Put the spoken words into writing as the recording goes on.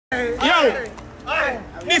Yo,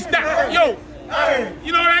 this that, yo,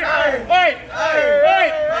 you know what I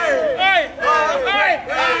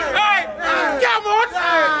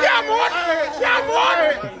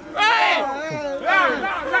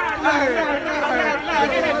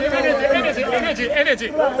energy,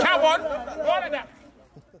 come on, all of that.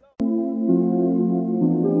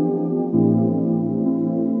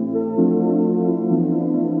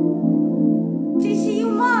 TC, you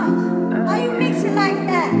must. How you mix it like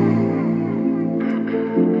that?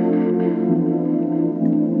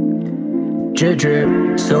 Drip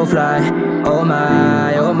drip, so fly, oh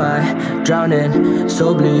my, drowning,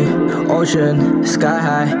 so blue, ocean, sky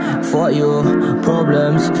high, fought your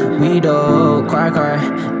problems, we don't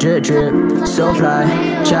cry, drip drip, so fly,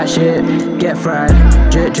 chat shit, get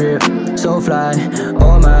fried, drip drip, so fly,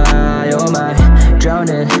 oh my,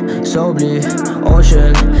 drowning, so blue,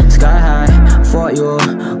 ocean, sky high, fought your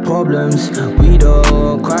problems, we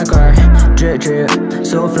don't cry, drip drip,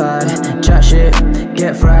 so fly, chat shit,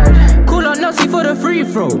 get fried. Cool on Nazi for the free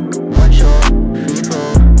throw. One shot, free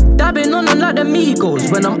throw. Dabbing on them like the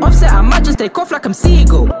Migos. When I'm offset, I might just take off like I'm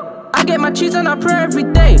Seagull. I get my cheese and I pray every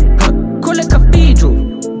day. Call it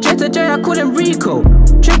cathedral. J to J, I call him Rico.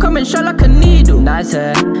 Trim coming shot like a needle. Nice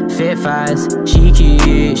hair, fit thighs. She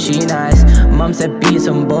cute, she nice. Mum said beat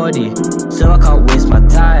somebody, so I can't waste my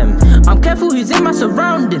time. I'm careful who's in my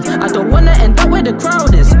surroundings. I don't wanna end up where the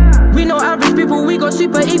crowd is. We know average people, we got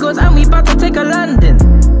super egos, and we bout to take a landing.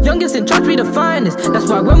 Youngest in charge, we the finest. That's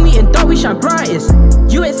why when we in dark, we shine brightest.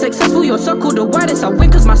 You ain't successful, your circle the widest. I win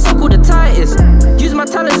cause my circle the tightest. Use my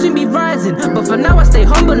talent, soon be rising. But for now I stay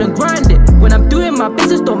humble and grind it. When I'm doing my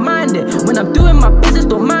business, don't mind it. When I'm doing my business,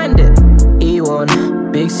 don't mind it.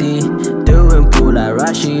 E1, Big C, doing pool like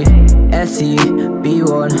Rashi. SC,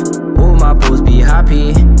 B1, all my pools be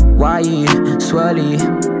happy. YE, swirly,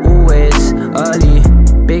 always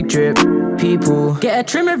early. Big drip, people. Get a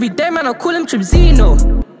trim every day, man, I'll call him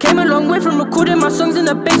Tribzino. Came a long way from recording my songs in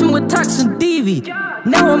the basement with Tax and DV.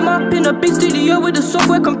 Now I'm up in a big studio with the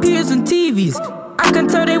software, computers and TVs. I can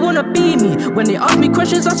tell they wanna be me. When they ask me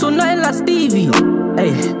questions, I saw nothing like Stevie.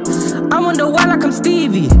 Hey, I'm on the wall like I'm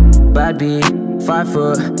Stevie. Bad B, 5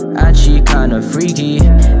 foot, and she kinda freaky.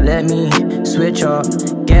 Let me switch up,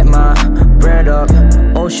 get my bread up.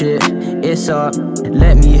 Oh shit, it's up.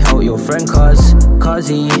 Let me help your friend cuz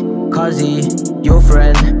he, your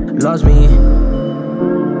friend loves me.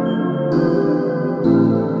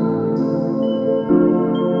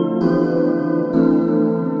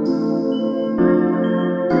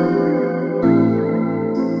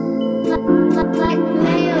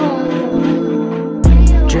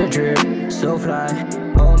 Drip drip, so fly.